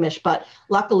and squeamish. But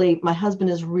luckily, my husband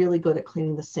is really good at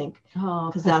cleaning the sink,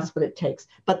 because that's what it takes.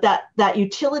 But that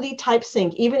utility type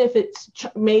sink, even if it's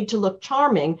made to look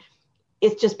charming,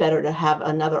 it's just better to have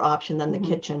another option than the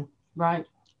kitchen. Right.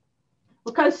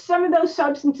 Because some of those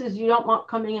substances you don't want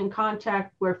coming in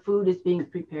contact where food is being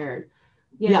prepared.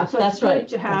 So that's it's good right.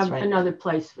 to have another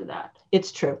place for that.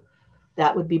 It's true.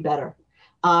 That would be better.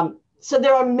 So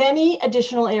there are many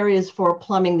additional areas for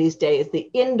plumbing these days: the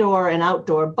indoor and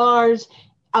outdoor bars,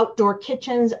 outdoor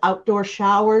kitchens, outdoor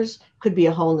showers. Could be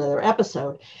a whole nother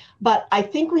episode. But I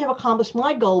think we have accomplished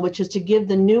my goal, which is to give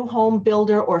the new home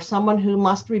builder or someone who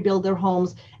must rebuild their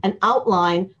homes an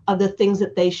outline of the things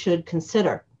that they should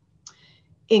consider.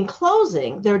 In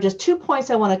closing, there are just 2 points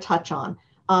I want to touch on.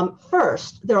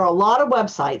 First, there are a lot of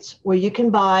websites where you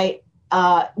can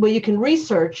where you can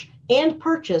research and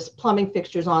purchase plumbing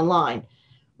fixtures online.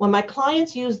 When my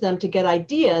clients use them to get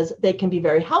ideas, they can be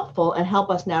very helpful and help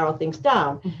us narrow things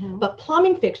down. But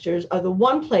plumbing fixtures are the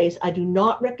one place I do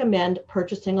not recommend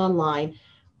purchasing online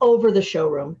over the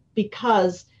showroom,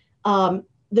 because of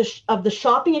the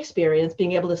shopping experience,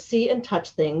 being able to see and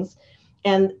touch things,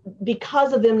 and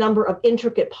because of the number of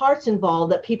intricate parts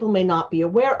involved that people may not be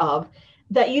aware of,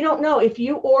 that you don't know. If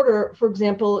you order, for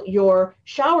example, your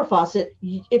shower faucet,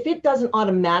 if it doesn't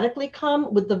automatically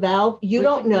come with the valve, you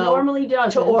don't know normally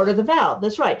doesn't. To order the valve.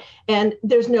 That's right. And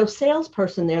there's no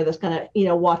salesperson there that's going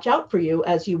to, watch out for you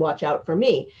as you watch out for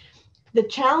me. The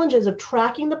challenges of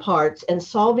tracking the parts and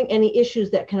solving any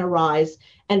issues that can arise,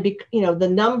 and the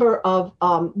number of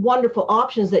wonderful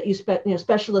options that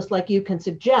specialists like you can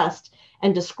suggest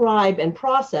and describe and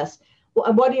process.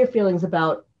 What are your feelings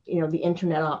about the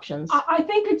internet options? I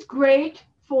think it's great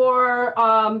for,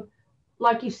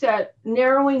 like you said,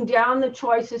 narrowing down the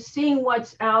choices, seeing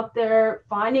what's out there,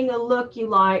 finding a look you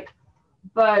like.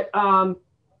 But and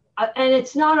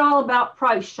it's not all about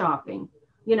price shopping.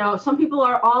 Some people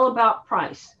are all about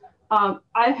price.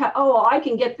 I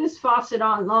can get this faucet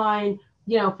online,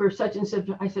 for such and such.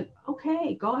 I said,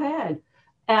 okay, go ahead.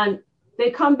 And they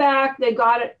come back, they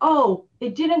got it. Oh,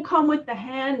 it didn't come with the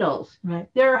handles. Right.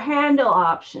 There are handle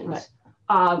options.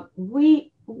 Right.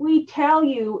 We tell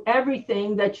you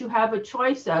everything that you have a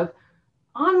choice of.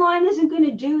 Online isn't going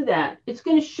to do that. It's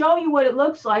going to show you what it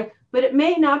looks like, but it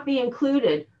may not be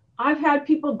included. I've had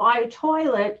people buy a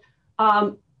toilet.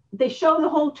 They show the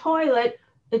whole toilet.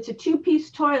 It's a 2-piece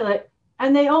toilet,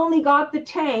 and they only got the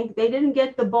tank. They didn't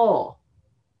get the bowl.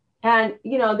 And,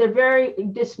 they're very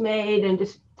dismayed. And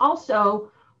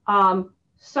also,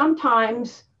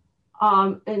 sometimes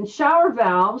in shower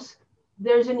valves,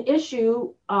 there's an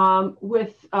issue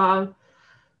with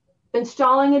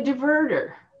installing a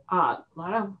diverter. A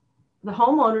lot of the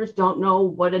homeowners don't know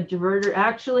what a diverter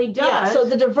actually does. Yeah, so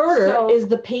the diverter is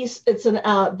the piece, it's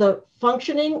the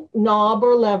functioning knob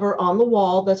or lever on the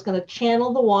wall that's going to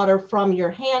channel the water from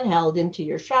your handheld into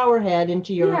your shower head,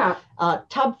 into your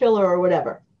tub filler or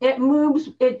whatever. It moves,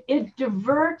 it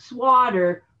diverts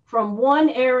water from one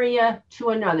area to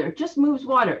another. It just moves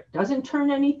water. It doesn't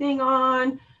turn anything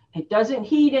on. It doesn't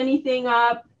heat anything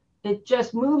up. It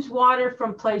just moves water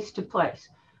from place to place.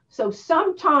 So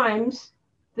sometimes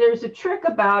there's a trick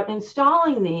about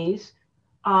installing these.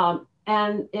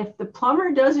 And if the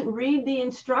plumber doesn't read the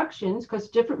instructions, because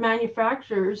different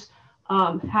manufacturers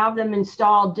have them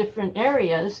installed different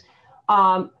areas,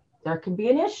 there can be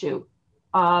an issue.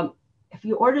 If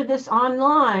you order this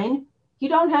online, you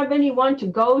don't have anyone to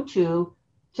go to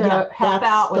help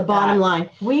out with the bottom line.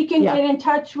 We can get in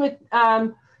touch with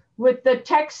the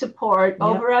tech support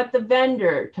over at the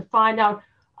vendor to find out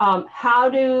how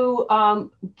to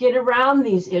get around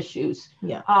these issues.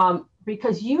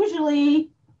 Because usually,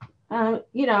 a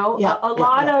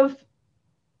lot of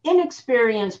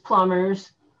inexperienced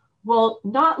plumbers will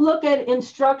not look at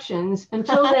instructions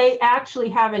until they actually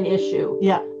have an issue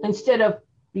instead of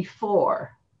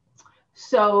before.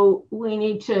 So we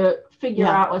need to figure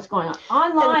out what's going on.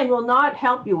 Online will not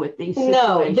help you with these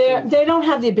situations. No, they don't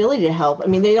have the ability to help. I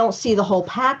mean, they don't see the whole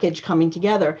package coming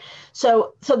together.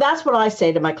 So that's what I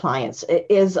say to my clients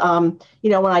is, when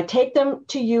I take them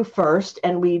to you first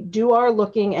and we do our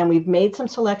looking and we've made some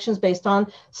selections based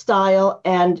on style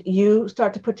and you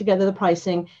start to put together the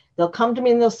pricing, they'll come to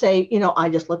me and they'll say, I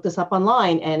just looked this up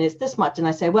online and it's this much. And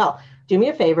I say, well, do me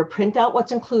a favor, print out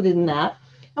what's included in that.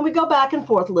 And we go back and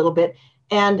forth a little bit.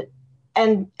 And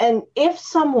if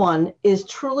someone is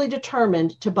truly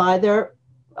determined to buy their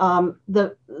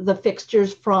the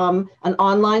fixtures from an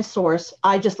online source,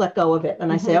 I just let go of it.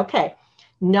 And I say, okay,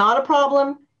 not a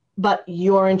problem, but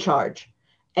you're in charge.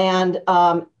 And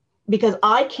because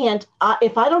I can't,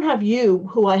 if I don't have you,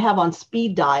 who I have on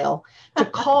speed dial, to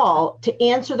call, to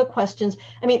answer the questions.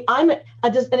 I mean, an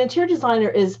interior designer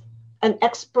is an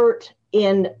expert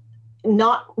in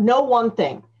no one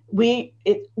thing. We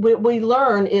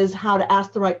learn is how to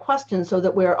ask the right questions so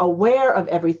that we're aware of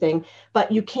everything,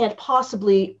 but you can't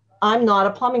possibly, I'm not a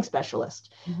plumbing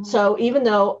specialist. So even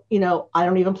though, I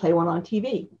don't even play one on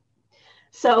TV.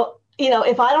 So,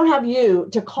 if I don't have you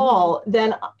to call,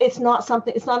 then it's not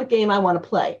a game I want to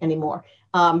play anymore.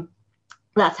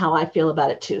 That's how I feel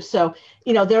about it too. So,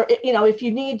 if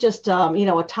you need just,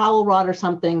 a towel rod or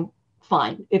something,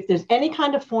 fine. If there's any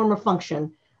kind of form or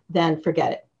function, then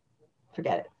forget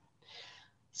it.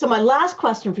 So my last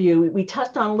question for you, we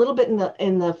touched on a little bit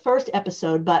in the first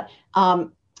episode, but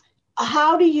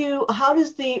how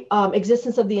does the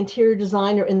existence of the interior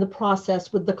designer in the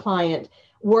process with the client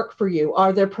work for you?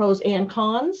 Are there pros and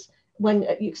cons when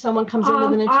someone comes in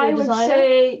with an interior designer? I would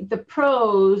say the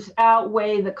pros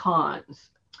outweigh the cons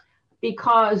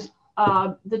because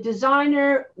the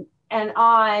designer and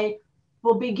I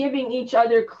will be giving each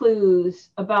other clues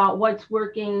about what's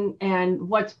working and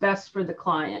what's best for the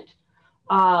client.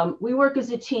 We work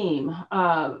as a team.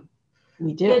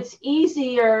 We do. It's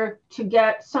easier to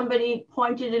get somebody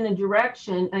pointed in a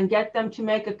direction and get them to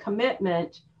make a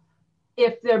commitment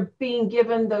if they're being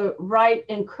given the right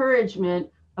encouragement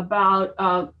about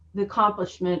the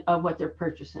accomplishment of what they're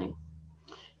purchasing.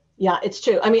 Yeah, it's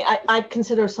true. I mean, I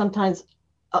consider sometimes,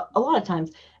 a lot of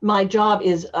times, my job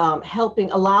is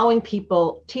allowing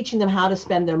people, teaching them how to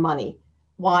spend their money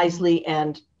wisely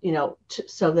and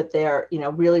so that they're,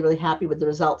 really, really happy with the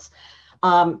results.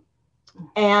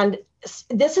 And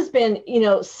this has been,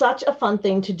 such a fun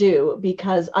thing to do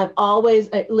because I've always,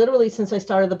 literally since I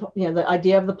started the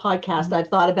idea of the podcast, I've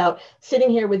thought about sitting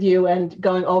here with you and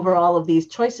going over all of these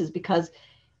choices because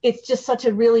it's just such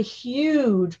a really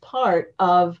huge part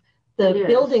of the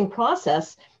building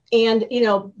process. And,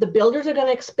 the builders are going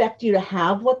to expect you to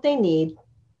have what they need.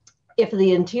 If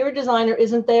the interior designer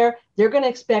isn't there, they're going to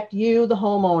expect you, the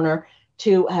homeowner,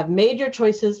 to have made your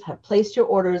choices, have placed your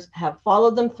orders, have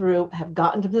followed them through, have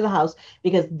gotten to the house,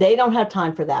 because they don't have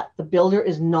time for that. The builder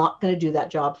is not going to do that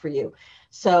job for you.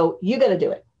 So you got to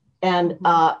do it. And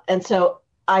so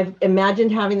I've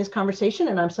imagined having this conversation,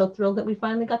 and I'm so thrilled that we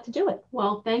finally got to do it.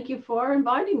 Well, thank you for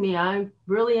inviting me. I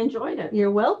really enjoyed it.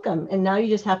 You're welcome. And now you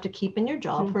just have to keep in your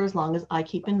job for as long as I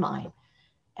keep in mine.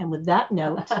 And with that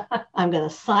note, I'm going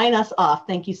to sign us off.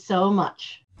 Thank you so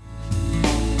much.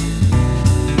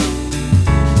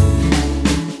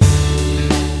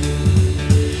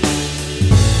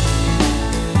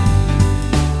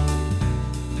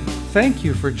 Thank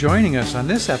you for joining us on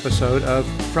this episode of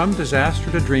From Disaster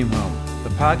to Dream Home, the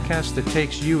podcast that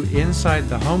takes you inside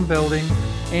the home building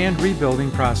and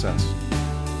rebuilding process.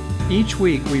 Each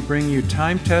week, we bring you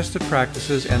time-tested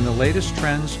practices and the latest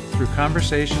trends through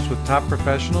conversations with top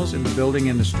professionals in the building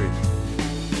industry.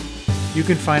 You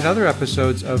can find other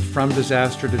episodes of From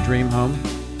Disaster to Dream Home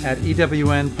at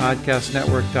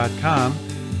ewnpodcastnetwork.com,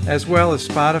 as well as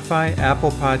Spotify,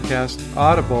 Apple Podcast,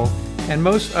 Audible, and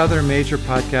most other major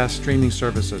podcast streaming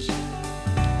services.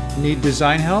 Need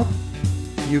design help?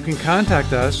 You can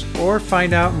contact us or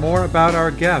find out more about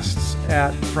our guests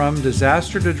at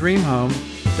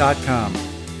FromDisasterToDreamHome.com.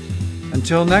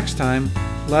 Until next time,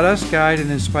 let us guide and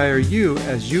inspire you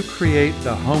as you create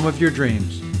the home of your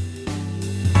dreams.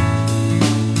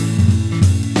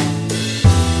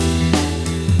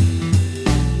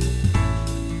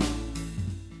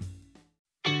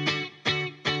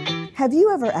 Have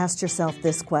you ever asked yourself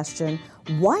this question?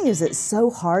 Why is it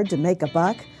so hard to make a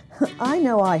buck? I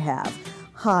know I have.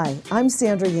 Hi, I'm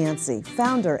Sandra Yancey,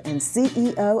 founder and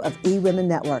CEO of eWomen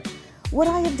Network. What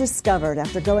I have discovered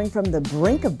after going from the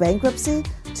brink of bankruptcy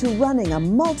to running a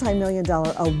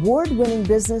multi-million-dollar award-winning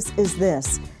business is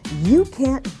this: you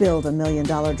can't build $1 million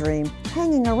dream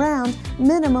hanging around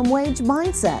minimum wage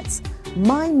mindsets.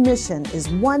 My mission is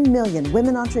 1 million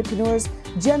women entrepreneurs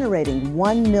generating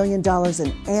 $1 million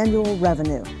in annual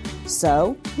revenue.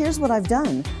 So here's what I've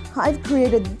done. I've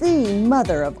created the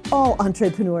mother of all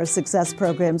entrepreneur success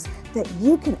programs that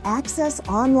you can access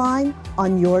online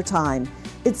on your time.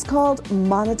 It's called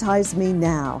Monetize Me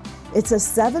Now. It's a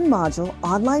 7-module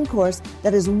online course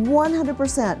that is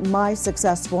 100% my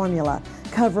success formula,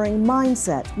 covering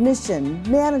mindset, mission,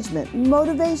 management,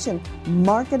 motivation,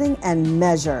 marketing, and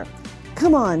measure.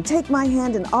 Come on, take my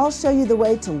hand and I'll show you the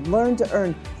way to learn to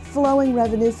earn flowing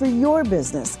revenue for your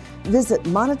business. Visit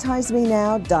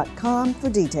monetizemenow.com for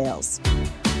details.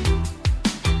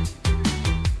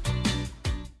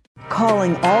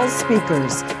 Calling all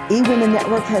speakers, eWomen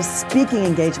Network has speaking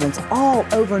engagements all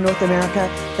over North America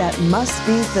that must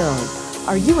be filled.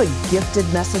 Are you a gifted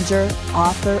messenger,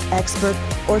 author, expert,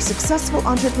 or successful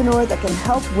entrepreneur that can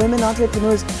help women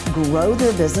entrepreneurs grow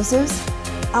their businesses?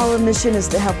 Our mission is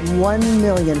to help 1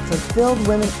 million fulfilled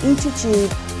women each achieve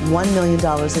 $1 million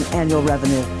in annual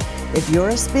revenue. If you're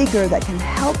a speaker that can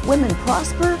help women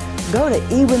prosper, go to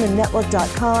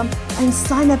eWomenNetwork.com and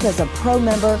sign up as a pro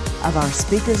member of our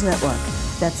Speakers Network.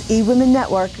 That's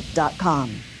eWomenNetwork.com.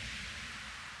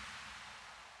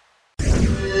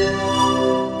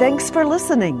 Thanks for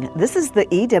listening. This is the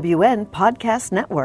EWN Podcast Network.